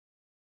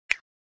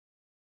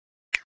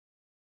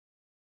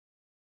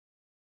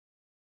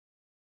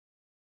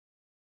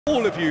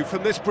All of you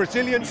from this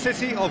Brazilian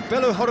city of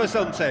Belo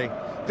Horizonte.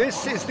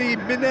 This is the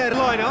Mineiro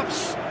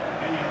lineups.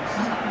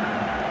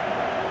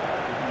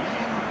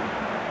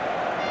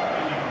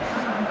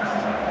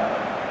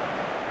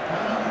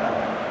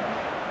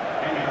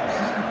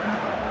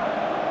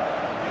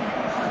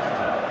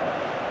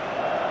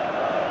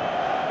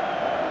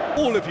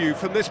 All of you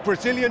from this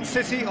Brazilian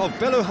city of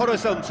Belo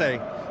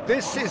Horizonte.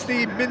 This is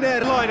the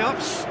Mineiro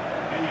lineups.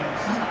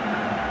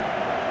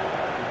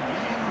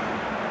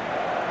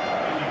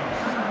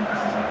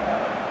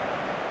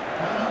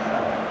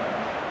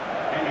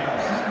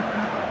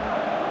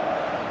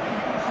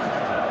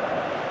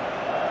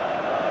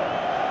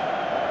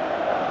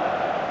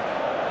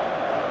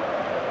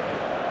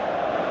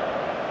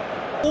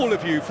 All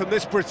of you from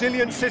this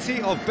Brazilian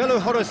city of Belo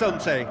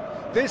Horizonte.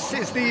 This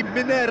is the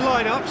Mineiro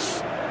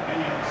lineups.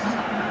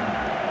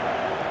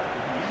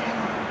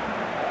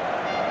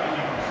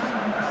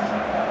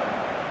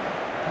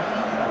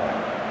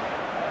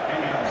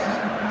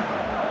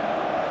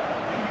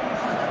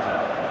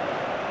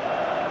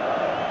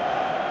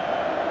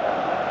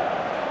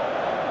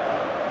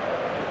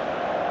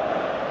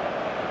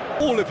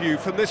 All of you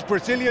from this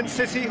Brazilian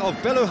city of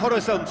Belo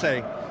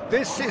Horizonte.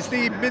 This is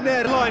the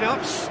Mineiro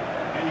lineups.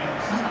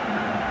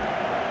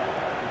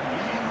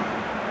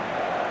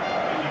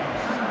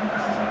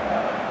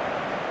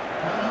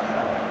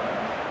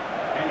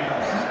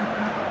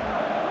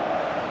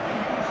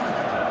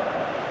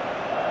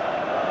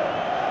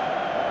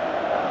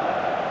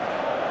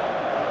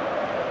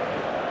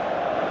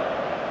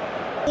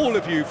 All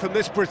of you from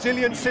this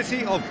Brazilian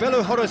city of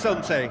Belo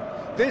Horizonte.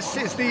 This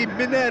is the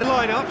Mineiro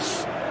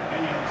lineups.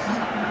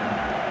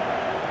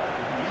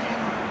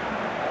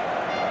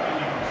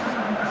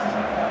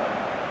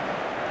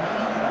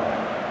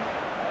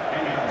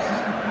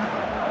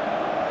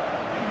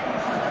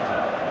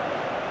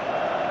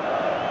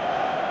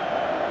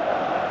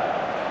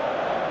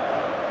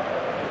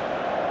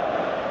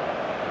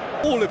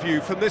 All of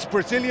you from this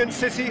Brazilian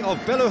city of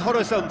Belo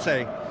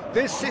Horizonte.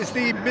 This is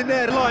the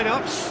Mineiro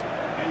lineups.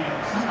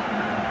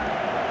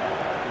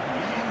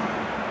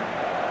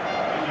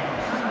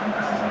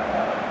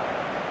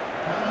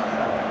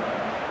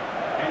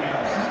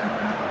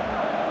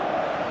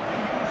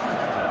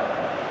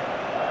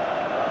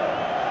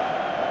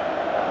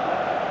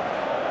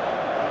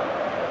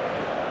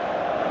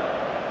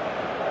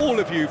 All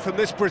of you from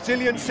this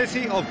Brazilian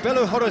city of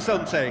Belo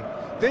Horizonte.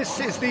 This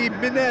is the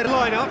Mineiro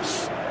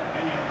lineups.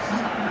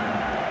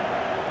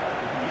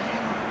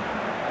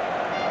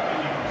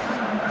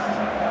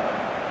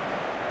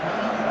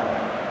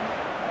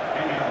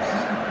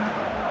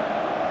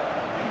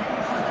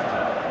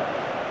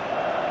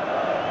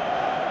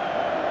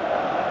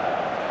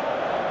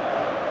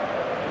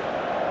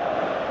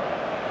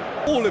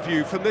 All of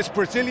you from this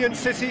Brazilian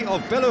city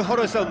of Belo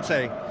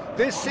Horizonte.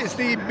 This is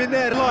the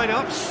Mineiro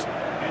lineups.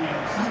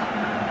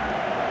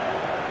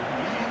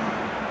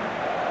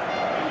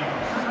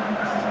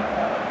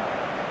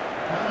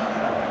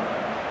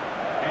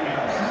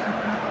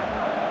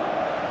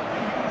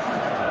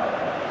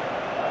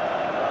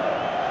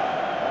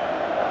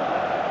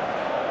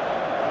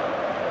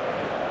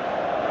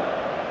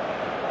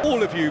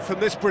 All of you from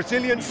this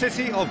Brazilian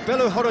city of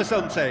Belo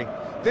Horizonte.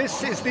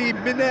 This is the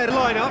Mineiro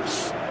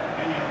lineups.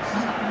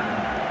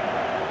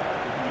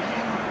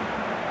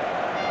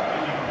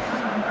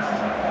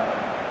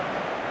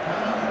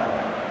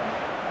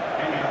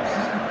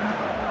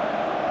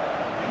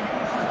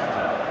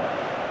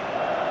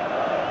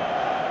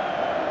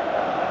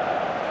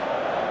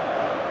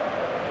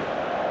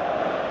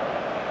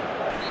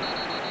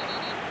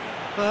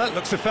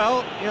 Looks a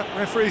foul. Yep,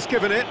 referee's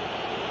given it.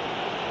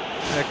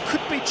 There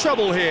could be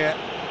trouble here.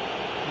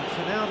 And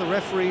for now, the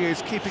referee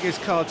is keeping his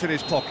cards in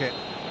his pocket.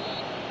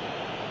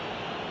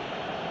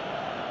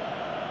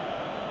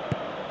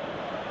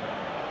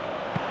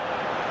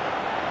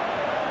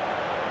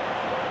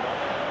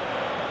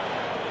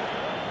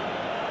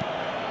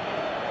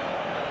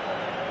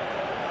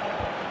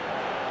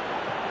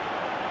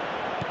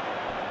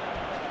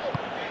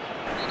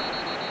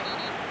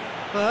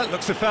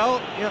 Looks a foul.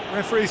 Yep,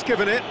 referee's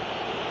given it.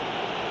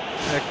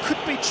 There could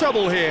be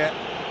trouble here.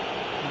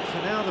 And for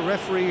now, the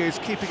referee is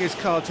keeping his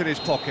cards in his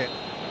pocket.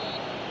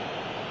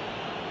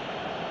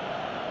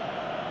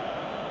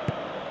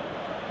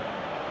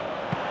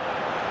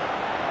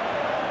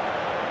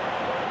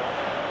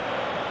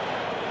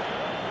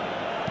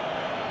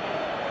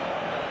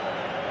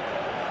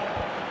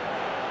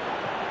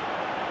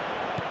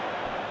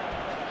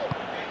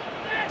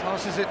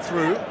 Passes it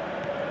through.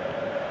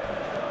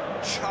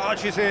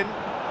 Charges in.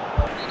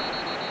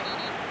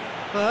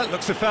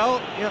 Looks a foul.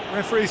 Yep,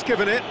 referee's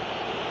given it.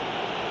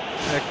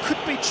 There could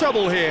be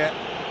trouble here.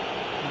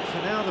 And for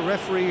now, the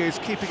referee is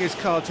keeping his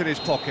cards in his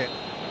pocket.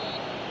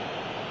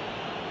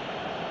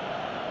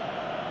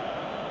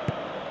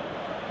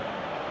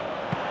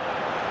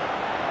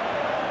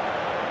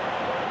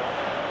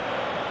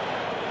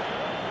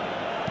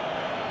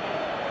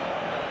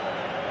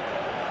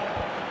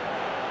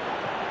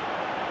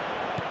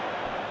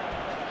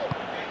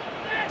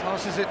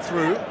 Passes it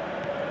through.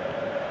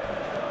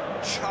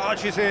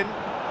 Charges in.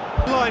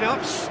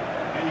 Lineups.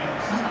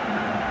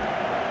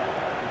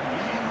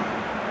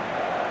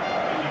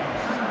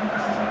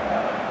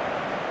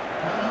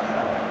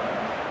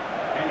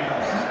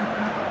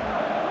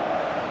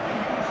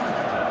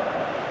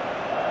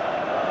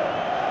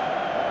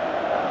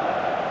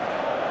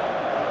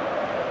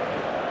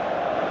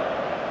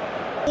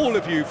 All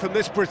of you from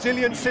this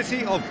Brazilian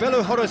city of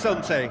Belo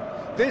Horizonte.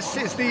 This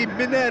is the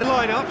Mineiro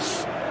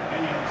lineups.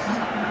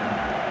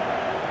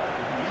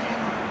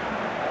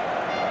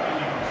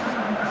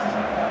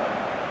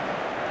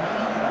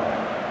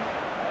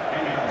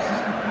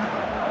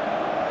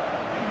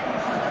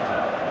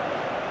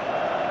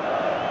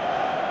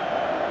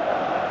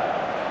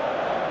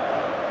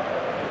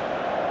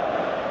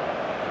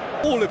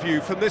 All of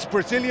you from this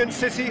Brazilian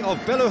city of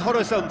Belo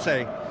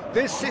Horizonte.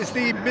 This is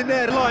the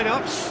Mineiro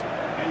lineups.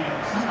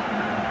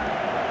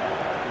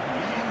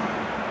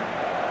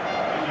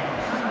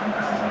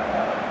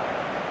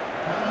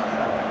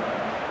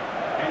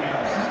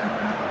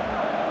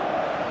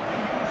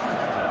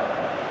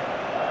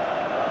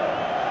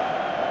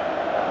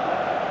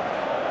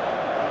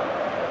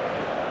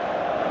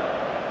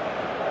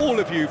 All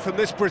of you from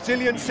this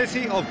Brazilian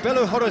city of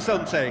Belo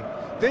Horizonte.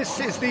 This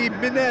is the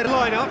Mineiro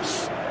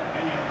lineups.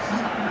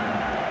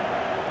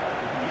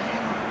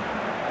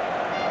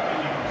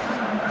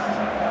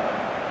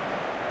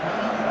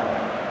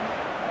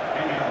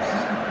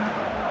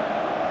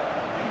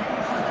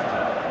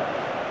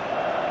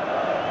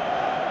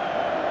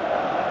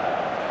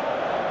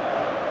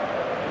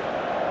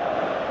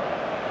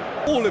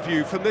 All of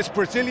you from this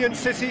Brazilian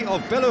city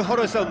of Belo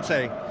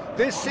Horizonte.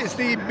 This is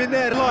the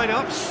Mineiro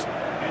lineups.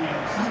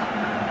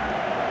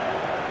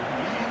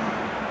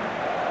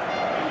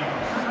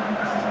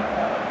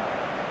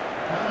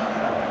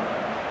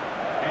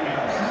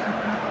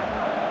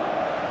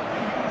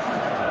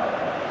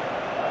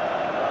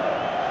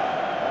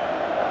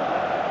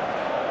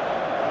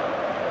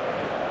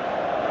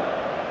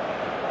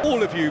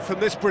 All of you from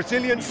this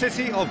Brazilian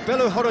city of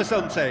Belo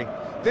Horizonte.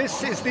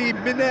 This is the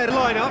Mineiro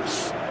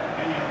lineups.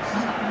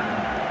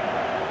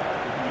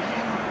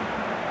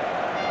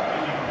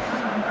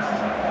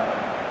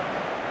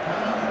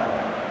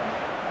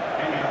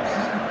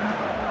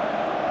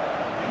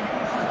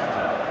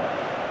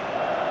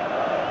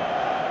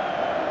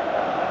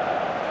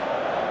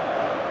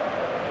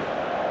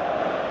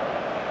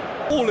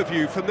 All of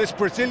you from this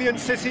Brazilian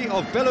city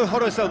of Belo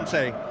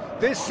Horizonte.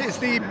 This is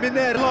the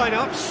Mineiro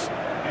lineups.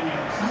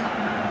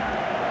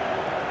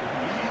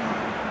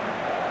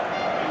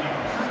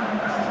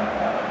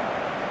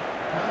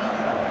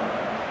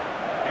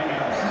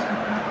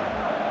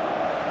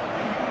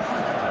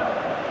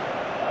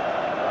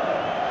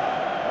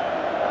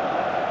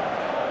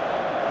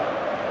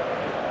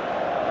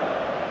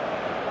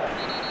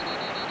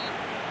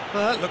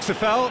 Looks a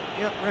foul.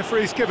 Yep,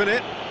 referee's given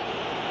it.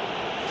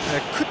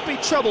 There could be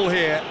trouble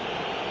here.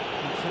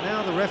 And for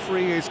now, the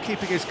referee is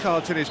keeping his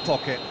cards in his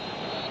pocket.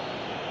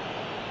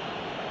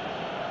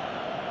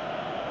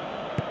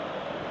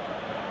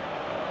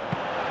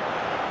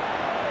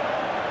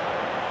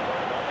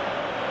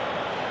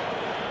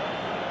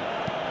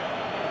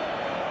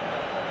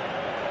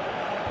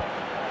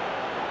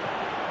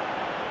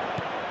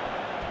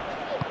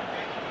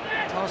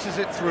 Passes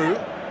it through.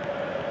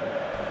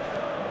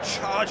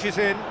 Charges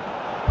in.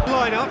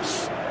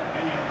 Lineups.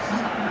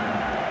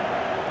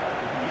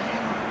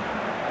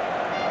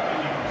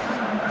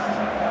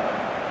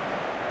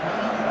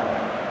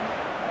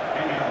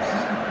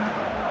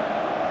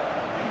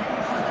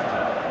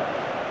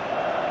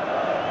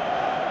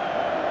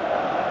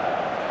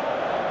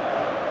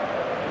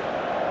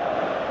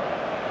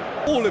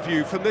 All of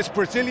you from this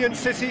Brazilian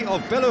city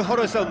of Belo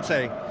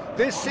Horizonte.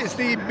 This is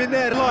the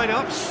Mineiro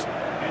lineups.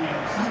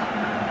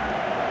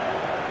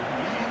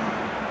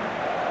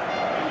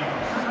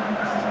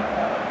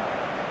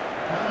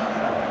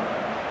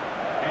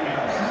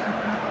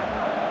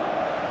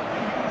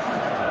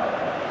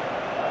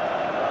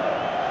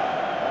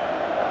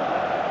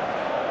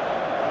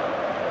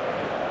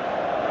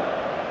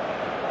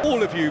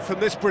 All of you from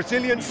this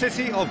Brazilian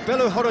city of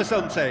Belo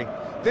Horizonte.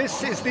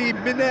 This is the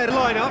Mineiro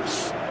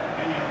lineups.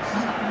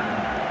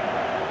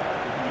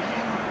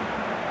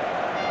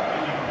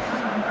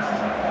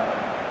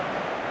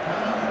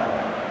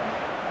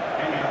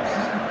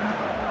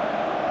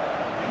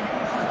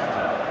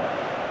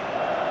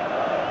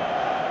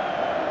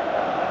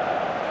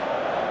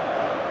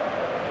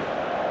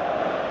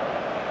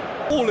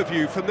 All of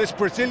you from this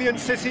Brazilian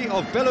city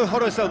of Belo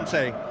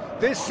Horizonte.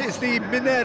 This is the Mineiro